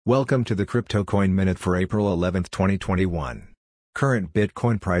Welcome to the Crypto Coin Minute for April 11, 2021. Current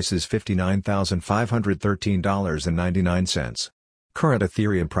Bitcoin price is $59,513.99. Current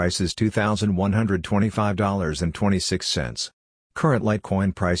Ethereum price is $2,125.26. Current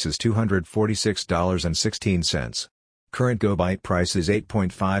Litecoin price is $246.16. Current GoByte price is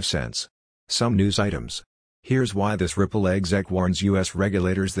 8.5 cents. Some news items. Here's why this Ripple exec warns U.S.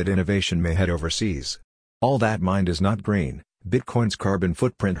 regulators that innovation may head overseas. All that mined is not green. Bitcoin's carbon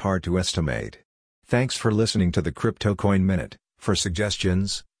footprint hard to estimate. Thanks for listening to the Crypto Coin Minute. For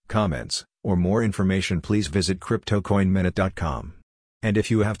suggestions, comments, or more information, please visit cryptocoinminute.com. And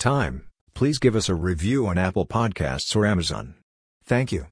if you have time, please give us a review on Apple Podcasts or Amazon. Thank you.